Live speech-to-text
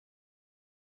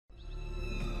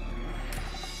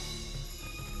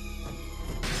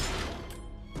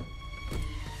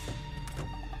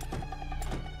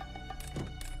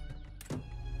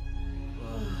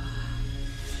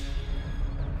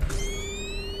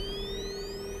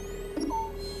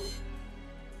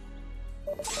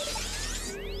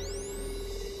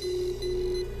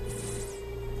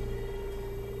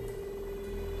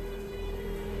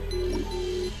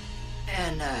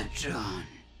done.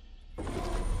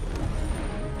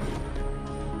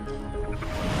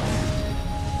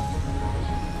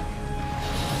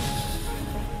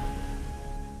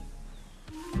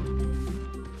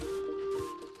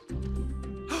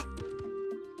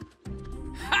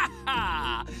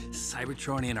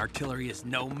 Cybertronian artillery is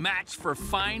no match for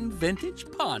fine vintage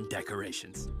pond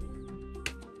decorations.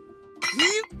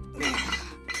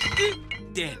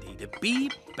 Dandy to be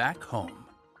back home.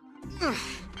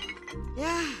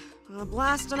 Yeah, a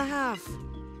blast and a half.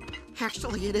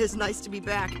 Actually, it is nice to be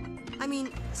back. I mean,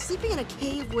 sleeping in a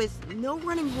cave with no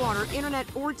running water, internet,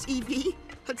 or TV?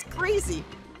 That's crazy.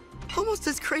 Almost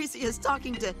as crazy as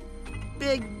talking to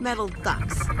big metal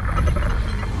ducks.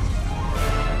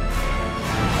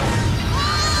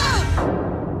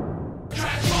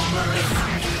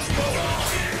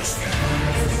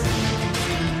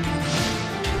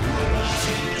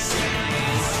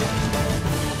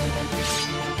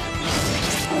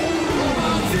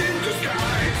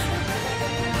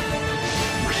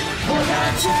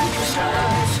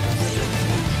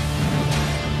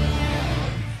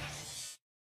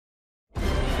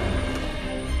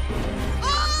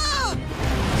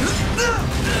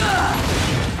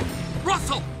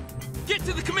 Russell! Get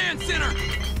to the command center!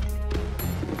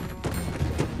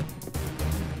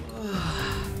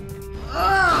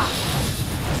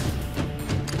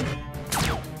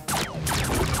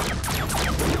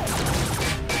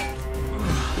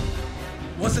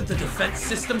 Wasn't the defense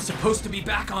system supposed to be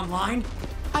back online?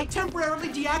 I temporarily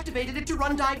deactivated it to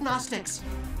run diagnostics.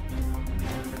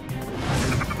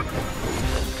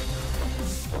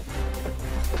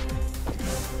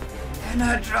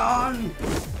 Megatron!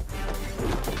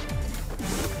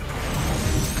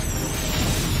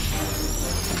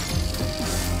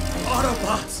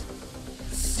 Autobots!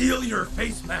 Seal your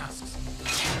face masks!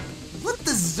 What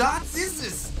the zots is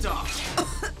this stuff?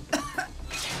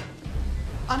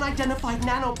 Unidentified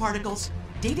nanoparticles.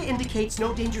 Data indicates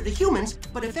no danger to humans,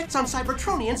 but effects on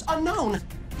Cybertronians unknown.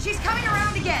 She's coming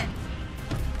around again.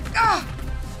 Ugh!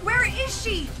 Where is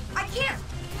she? I can't.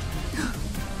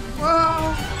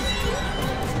 Whoa!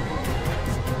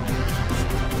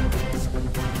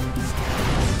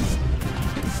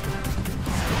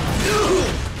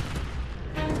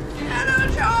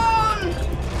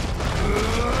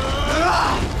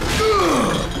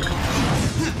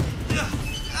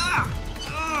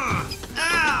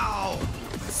 Ow!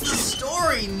 What's the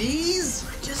story, knees?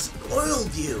 I just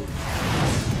oiled you.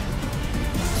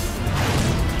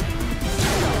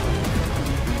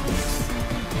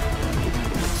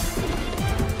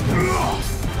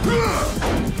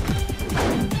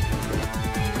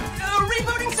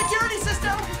 Rebooting security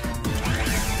system!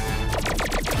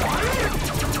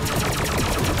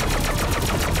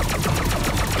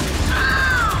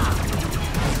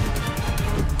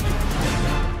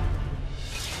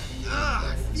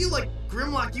 I feel like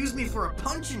Grimlock used me for a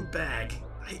punching bag.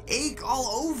 I ache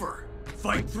all over.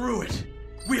 Fight through it!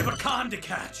 We have a con to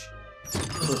catch!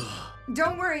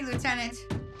 Don't worry, Lieutenant.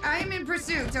 I'm in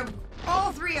pursuit of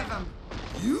all three of them.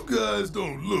 You guys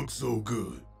don't look so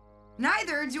good.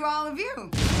 Neither do all of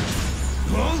you.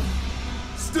 Huh?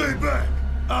 Stay back.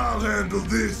 I'll handle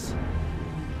this.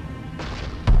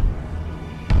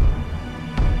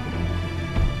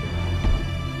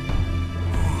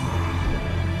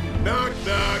 Knock,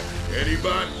 knock.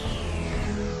 Anybody?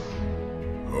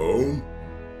 Home?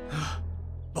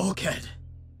 Bulkhead,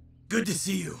 good to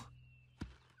see you.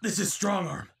 This is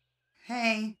Strongarm.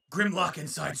 Hey. Grimlock and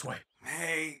Sideswipe.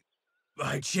 Hey.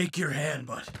 I'd shake your hand,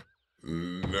 but...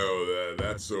 No,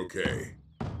 that's okay.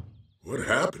 What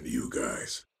happened to you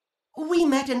guys? We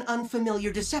met an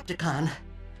unfamiliar Decepticon.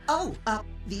 Oh,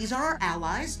 these are our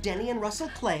allies, Denny and Russell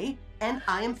Clay, and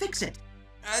I am Fix-It.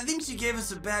 I think she gave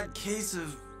us a bad case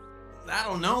of... I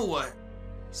don't know what.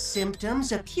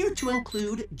 Symptoms appear to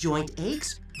include joint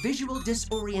aches, visual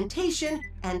disorientation,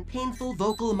 and painful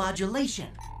vocal modulation.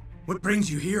 What brings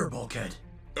you here, Bulkhead?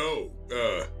 Oh,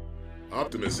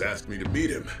 Optimus asked me to meet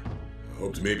him. I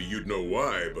hoped maybe you'd know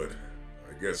why, but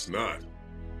I guess not.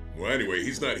 Well, anyway,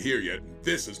 he's not here yet, and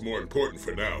this is more important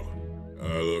for now.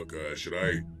 Look, should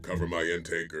I cover my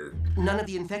intake or... None of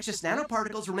the infectious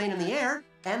nanoparticles remain in the air,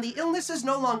 and the illness is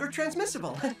no longer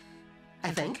transmissible.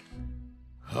 I think.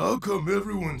 How come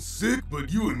everyone's sick but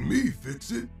you and me,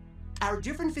 Fix-It? Our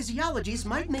different physiologies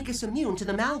might make us immune to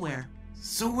the malware.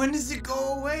 So when does it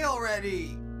go away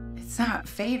already? It's not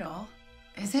fatal,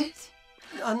 is it?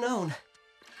 Unknown.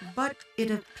 But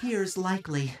it appears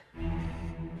likely.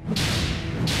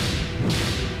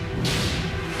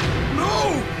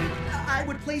 No! I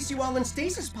would place you all in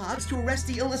stasis pods to arrest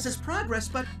the illness's progress,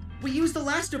 but we used the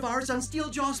last of ours on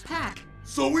Steeljaw's pack.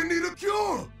 So we need a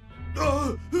cure!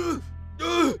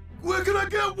 Where can I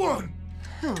get one?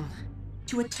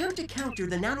 To attempt to counter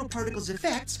the nanoparticle's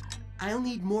effects, I'll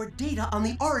need more data on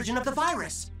the origin of the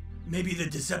virus. Maybe the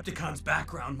Decepticon's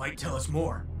background might tell us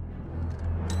more.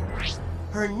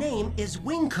 Her name is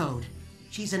Wing Code.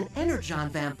 She's an energon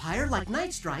vampire like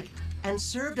Nightstrike and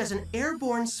served as an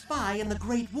airborne spy in the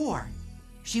Great War.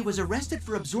 She was arrested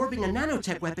for absorbing a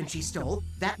nanotech weapon she stole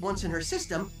that, once in her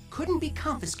system, couldn't be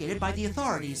confiscated by the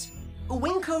authorities.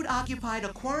 Wing Code occupied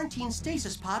a quarantine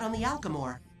stasis pod on the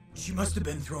Alchemore. She must have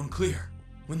been thrown clear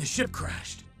when the ship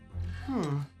crashed.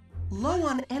 Low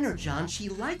on energon, she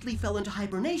likely fell into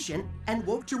hibernation and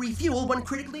woke to refuel when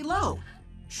critically low.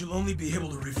 She'll only be able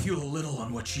to refuel a little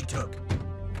on what she took.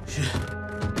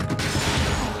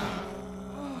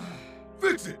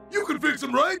 Fix it! You can fix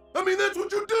them, right? I mean, that's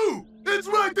what you do! It's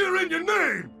right there in your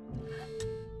name!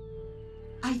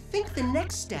 I think the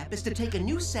next step is to take a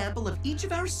new sample of each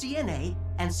of our CNA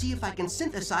and see if I can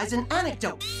synthesize an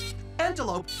antidote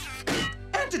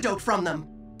from them.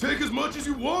 Take as much as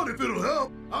you want if it'll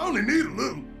help. I only need a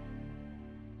little.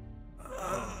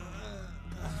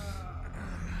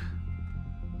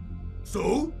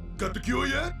 So, got the cure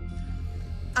yet?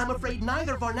 I'm afraid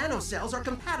neither of our nanocells are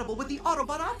compatible with the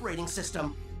Autobot operating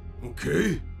system.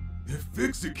 Okay. If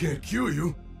Fix-It can't cure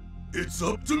you, it's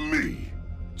up to me.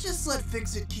 Just let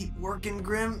Fix-It keep working,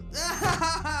 Grim.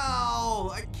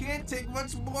 Ow! I can't take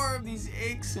much more of these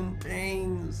aches and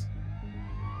pains.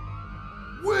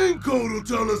 Wing Code will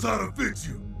tell us how to fix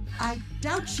you. I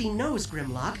doubt she knows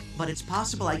Grimlock, but it's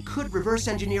possible I could reverse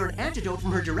engineer an antidote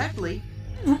from her directly.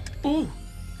 Oh!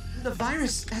 The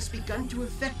virus has begun to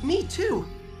affect me too.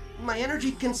 My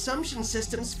energy consumption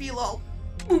systems feel all...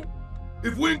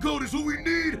 If Wing Code is who we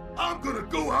need, I'm gonna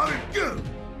go out and get him.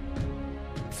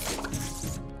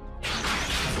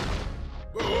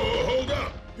 Oh, hold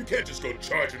up! You can't just go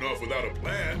charging off without a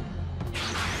plan.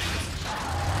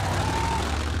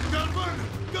 Gotta find her!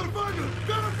 Gotta find her!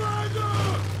 Gotta find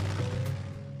her!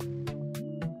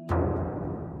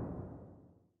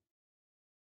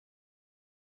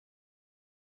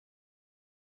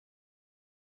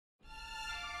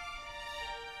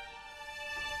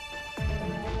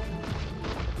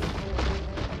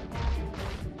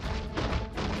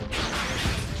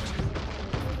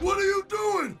 What are you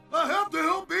doing? I have to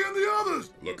help me and the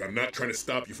others! Look, I'm not trying to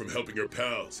stop you from helping your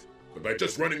pals. But by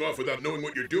just running off without knowing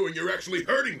what you're doing, you're actually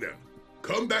hurting them.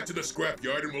 Come back to the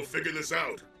scrapyard and we'll figure this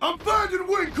out. I'm finding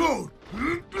Wing Code!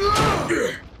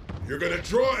 You're gonna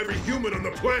draw every human on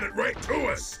the planet right to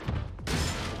us!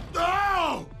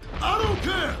 Ow! I don't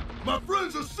care! My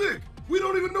friends are sick! We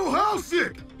don't even know how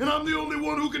sick! And I'm the only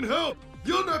one who can help!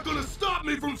 You're not gonna stop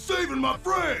me from saving my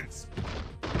friends!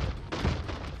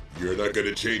 You're not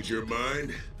gonna change your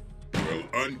mind? Well,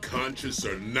 unconscious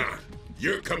or not,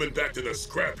 you're coming back to the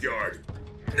scrapyard!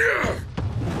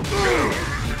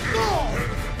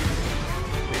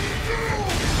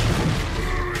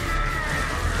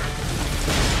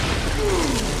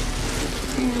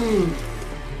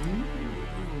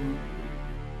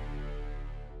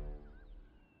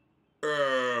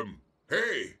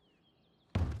 Hey!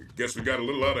 Guess we got a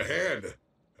little out of hand.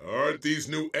 Aren't these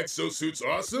new exosuits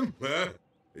awesome, huh?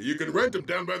 You can rent them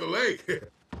down by the lake.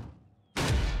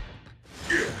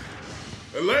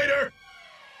 Later!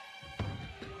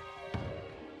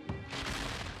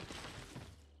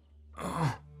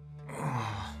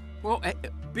 Well,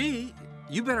 B,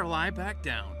 you better lie back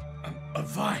down. I'm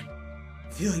fine.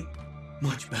 Feeling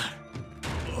much better.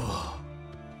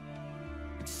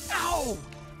 Ow!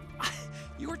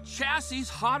 Your chassis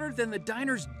hotter than the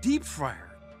diner's deep fryer.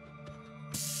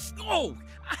 Oh!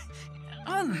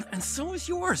 And so is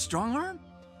yours, Strongarm.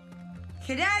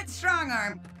 Cadet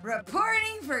Strongarm,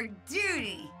 reporting for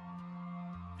duty.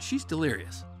 She's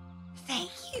delirious. Thank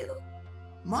you.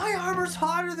 My armor's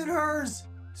hotter than hers.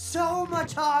 So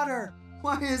much hotter.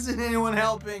 Why isn't anyone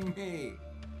helping me?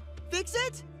 Fix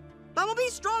it? Bumblebee,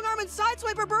 Strongarm, and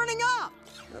Sideswipe are burning up!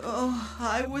 Oh,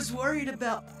 I was worried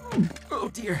about... Oh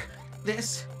dear.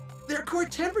 Their core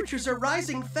temperatures are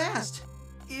rising fast.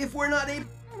 If we're not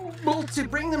able to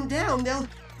bring them down, they'll...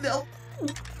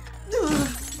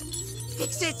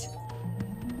 Fix it!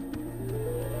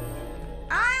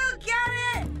 I'll get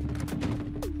it!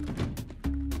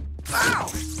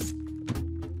 Ow!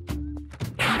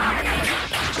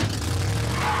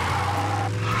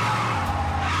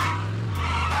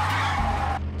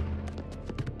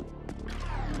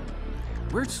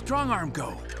 Where'd Strongarm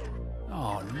go?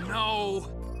 Oh no!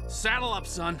 Saddle up,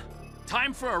 son.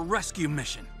 Time for a rescue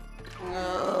mission.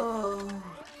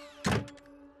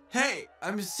 Hey,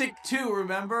 I'm sick too,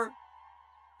 remember?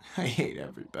 I hate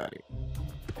everybody.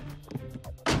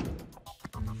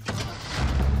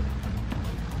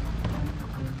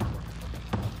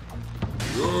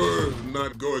 You're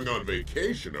not going on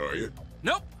vacation, are you?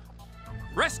 Nope.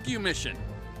 Rescue mission.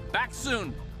 Back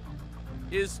soon.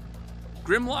 Is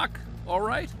Grimlock all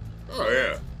right? Oh,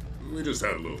 yeah. We just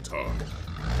had a little talk.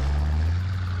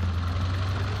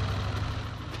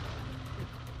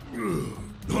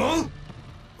 Huh?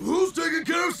 Who's taking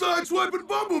care of Sideswiping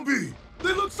Bumblebee?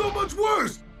 They look so much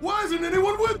worse. Why isn't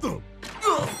anyone with them?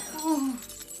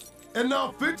 And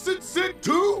now Fix-It sick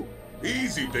too?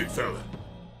 Easy, big fella.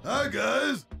 Hi,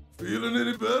 guys. Feeling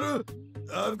any better?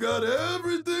 I've got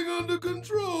everything under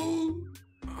control.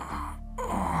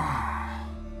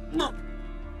 No,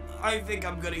 I think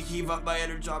I'm gonna heave up my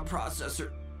energon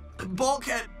processor.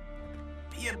 Bulkhead,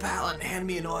 be a pal and hand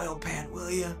me an oil pan, will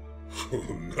ya?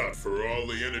 Not for all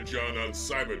the energon on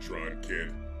Cybertron,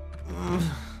 kid.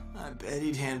 I bet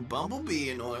he'd hand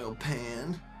Bumblebee an oil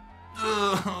pan.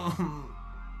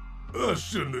 I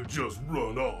shouldn't have just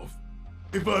run off.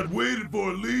 If I'd waited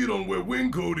for a lead on where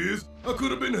Wingcoat is, I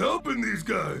could have been helping these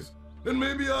guys. And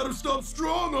maybe I'd have stopped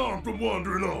Strongarm from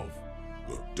wandering off.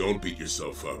 Look, don't beat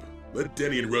yourself up. Let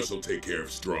Denny and Russell take care of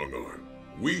Strongarm.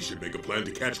 We should make a plan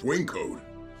to catch Wingcoat.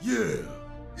 Yeah,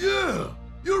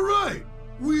 you're right.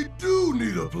 We do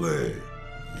need a plan.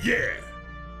 Yeah!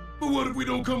 But what if we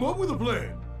don't come up with a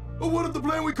plan? Or what if the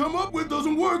plan we come up with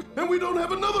doesn't work and we don't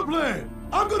have another plan?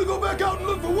 I'm gonna go back out and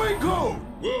look for Wingcoat!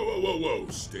 Whoa.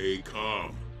 Stay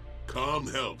calm. Calm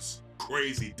helps.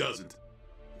 Crazy doesn't.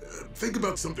 Think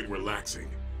about something relaxing.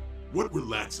 What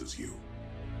relaxes you?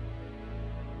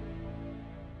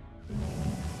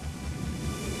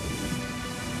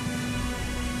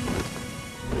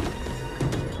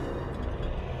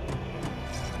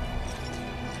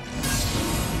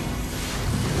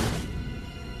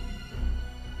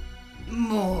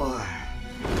 More.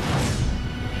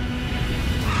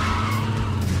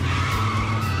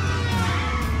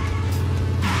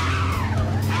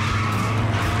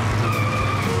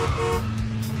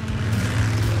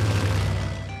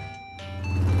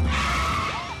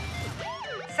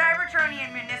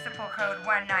 Cybertronian Municipal Code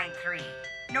 193.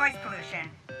 Noise pollution.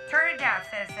 Turn it down,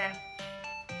 citizen.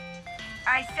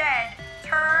 I said,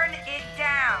 turn it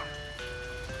down.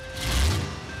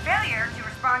 Failure to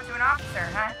respond to an officer,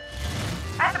 huh?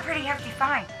 That's a pretty hefty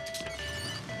fine.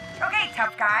 Okay,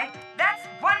 tough guy. That's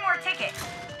one more ticket.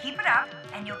 Keep it up,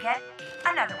 and you'll get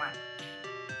another one.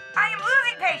 I am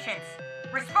losing patience.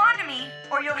 Respond to me,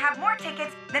 or you'll have more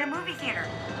tickets than a movie theater.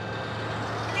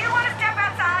 Do you want to step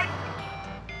outside?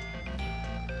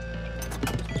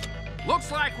 Looks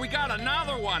like we got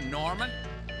another one, Norman.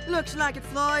 Looks like it,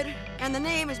 Floyd. And the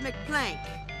name is McPlank.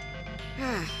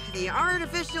 The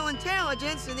artificial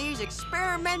intelligence in these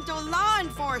experimental law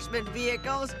enforcement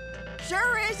vehicles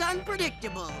sure is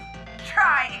unpredictable.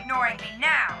 Try ignoring me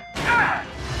now. Ugh.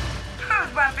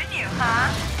 Who's bumping you, huh?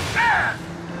 Ugh.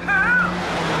 Who?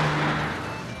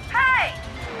 Hey!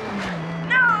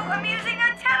 No amusing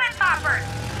antenna toppers!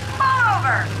 Pull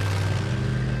over!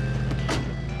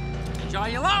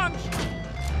 Jolly lunch!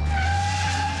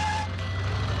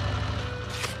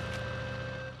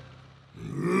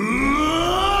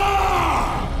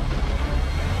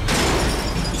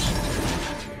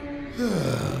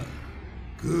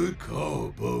 Good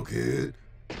call, Bulkhead.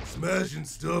 Smashing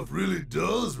stuff really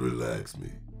does relax me.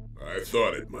 I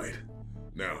thought it might.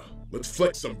 Now, let's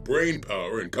flex some brain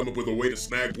power and come up with a way to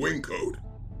snag Wingcoat.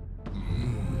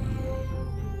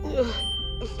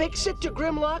 Fix it to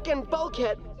Grimlock and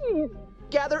Bulkhead.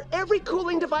 Gather every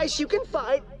cooling device you can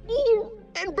find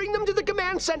and bring them to the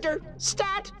command center.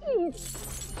 Stat!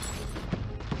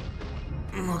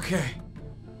 Okay,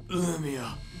 let me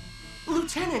up.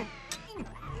 Lieutenant,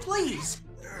 please.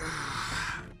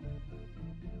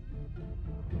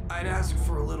 I'd ask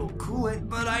for a little coolant,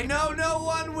 but I know no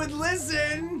one would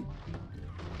listen.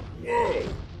 Whoa!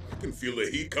 I can feel the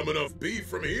heat coming off B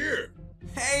from here.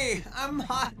 Hey, I'm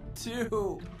hot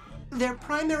too. Their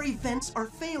primary vents are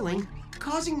failing,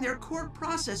 causing their core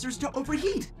processors to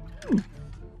overheat.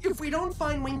 If we don't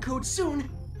find Wingcoat soon,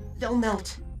 they'll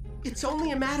melt. It's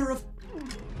only a matter of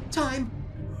time.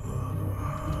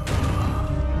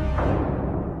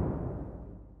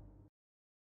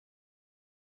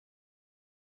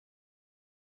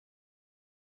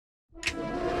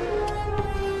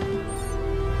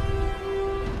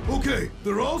 Okay,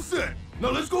 they're all set.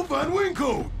 Now let's go find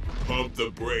Wingcoat. Pump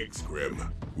the brakes, Grim.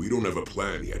 We don't have a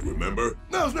plan yet, remember?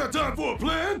 Now's not time for a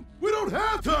plan. We don't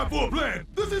have time for a plan.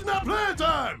 This is not plan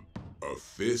time. A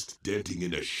fist denting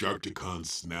in a Sharkticon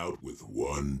snout with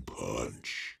one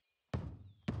punch.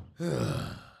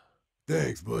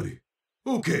 Thanks, buddy.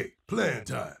 Okay, plan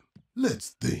time. Let's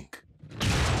think.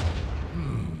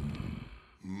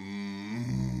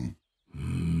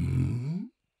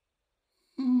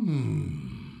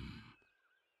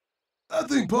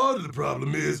 think part of the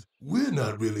problem is we're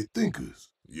not really thinkers.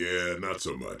 Yeah, not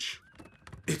so much.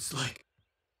 It's like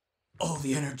all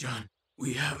the energon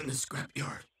we have in the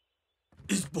scrapyard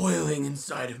is boiling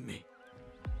inside of me.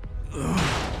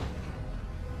 Ugh.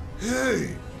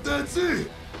 Hey, that's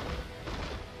it!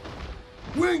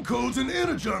 Wingcode's an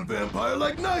energon vampire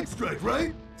like Nightstrike,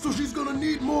 right? So she's gonna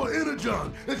need more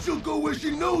energon, and she'll go where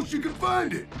she knows she can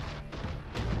find it.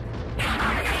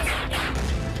 I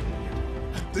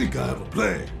think I have a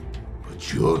plan,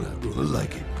 but you're not gonna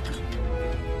like it.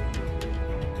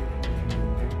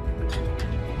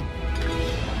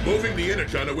 Moving the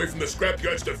energon away from the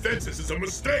scrapyard's defenses is a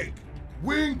mistake.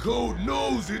 Wingcode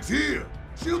knows it's here.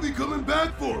 She'll be coming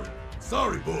back for it.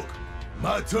 Sorry, Bulk.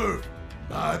 My turn.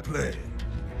 My plan.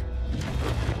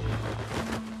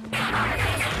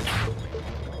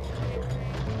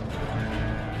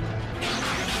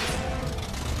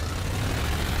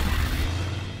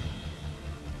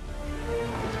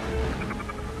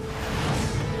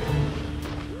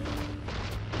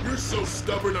 You're so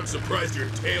stubborn, I'm surprised your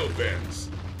tail bends.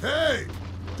 Hey!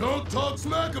 Don't talk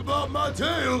smack about my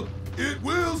tail. It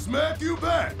will smack you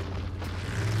back.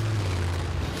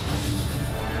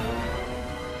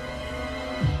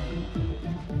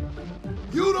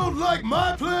 You don't like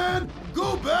my plan?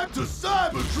 Go back to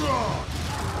Cybertron!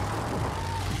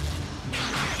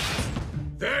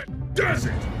 That does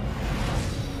it!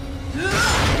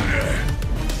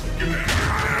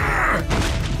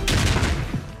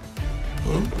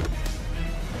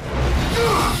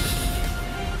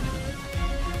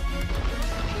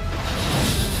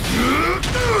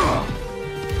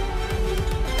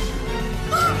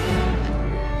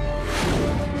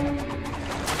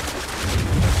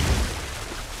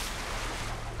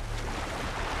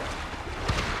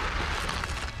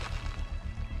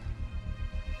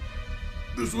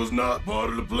 This was not part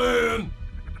of the plan.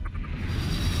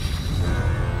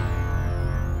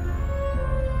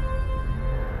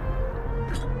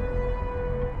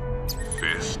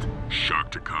 Fist,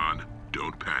 Sharktacon,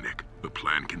 don't panic. The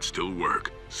plan can still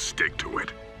work. Stick to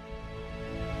it.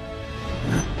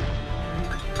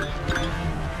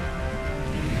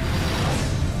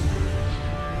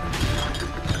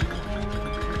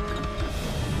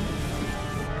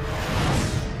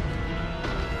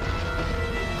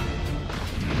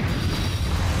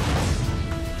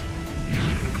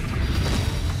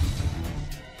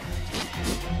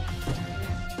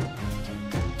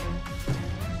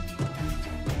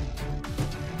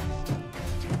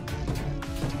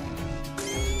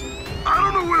 I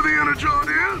don't know where the energon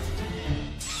is.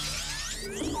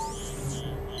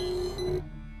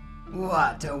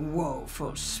 What a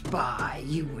woeful spy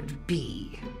you would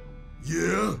be.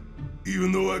 Yeah?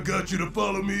 Even though I got you to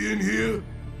follow me in here?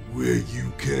 Where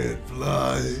you can't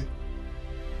fly?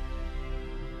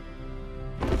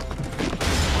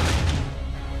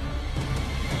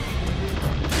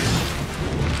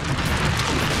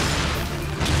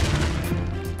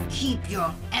 Keep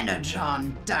your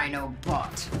energon,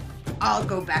 dinobot. I'll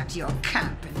go back to your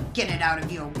camp and get it out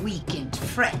of your weakened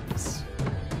friends.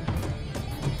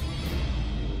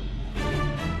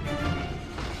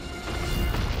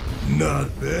 Not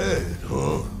bad,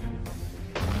 huh?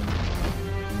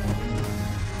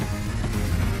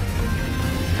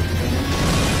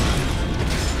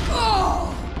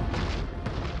 Oh!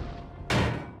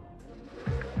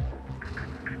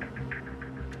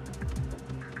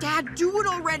 Dad, do it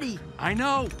already! I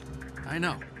know.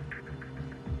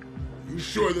 You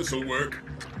sure this'll work?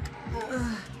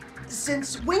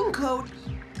 Since Wingcode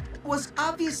was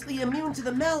obviously immune to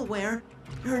the malware,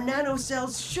 her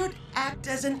nanocells should act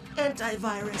as an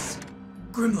antivirus.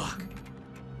 Grimlock,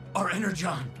 our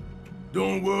energon.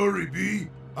 Don't worry, B.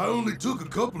 I only took a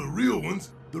couple of real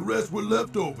ones. The rest were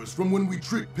leftovers from when we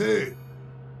tricked Ped.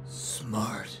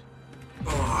 Smart.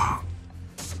 Oh!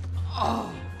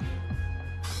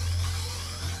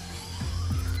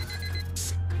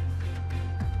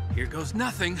 Here goes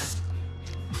nothing.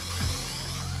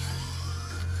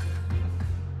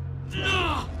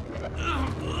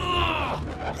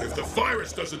 If the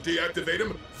virus doesn't deactivate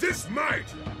him, this might!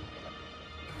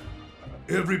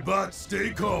 Every bot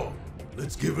stay calm.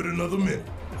 Let's give it another minute.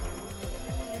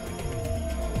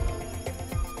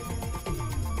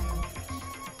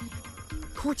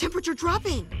 Core temperature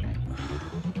dropping!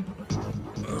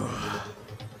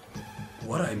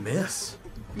 What'd I miss?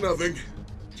 Nothing.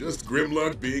 Just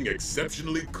Grimlock being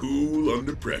exceptionally cool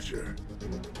under pressure.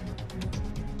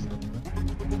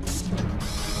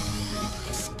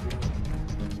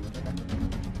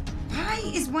 Why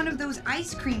is one of those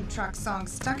ice cream truck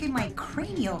songs stuck in my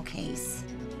cranial case?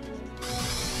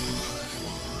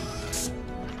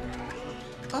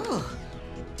 Oh,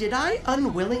 Did I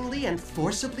unwillingly and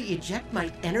forcibly eject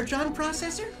my energon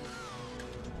processor?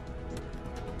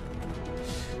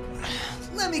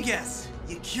 Let me guess.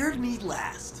 You cured me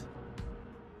last.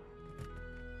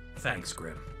 Thanks,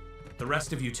 Grim. The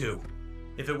rest of you too.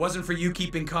 If it wasn't for you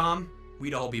keeping calm,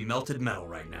 we'd all be melted metal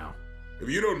right now. If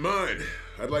you don't mind,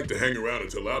 I'd like to hang around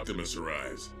until Optimus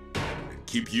arrives. And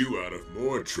keep you out of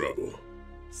more trouble.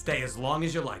 Stay as long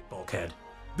as you like, Bulkhead.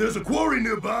 There's a quarry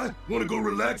nearby. Want to go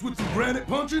relax with some granite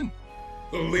punching?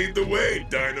 Lead the way,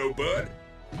 dinobot.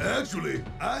 Actually,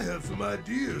 I have some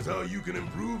ideas how you can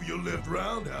improve your left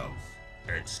roundhouse.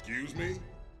 Excuse me?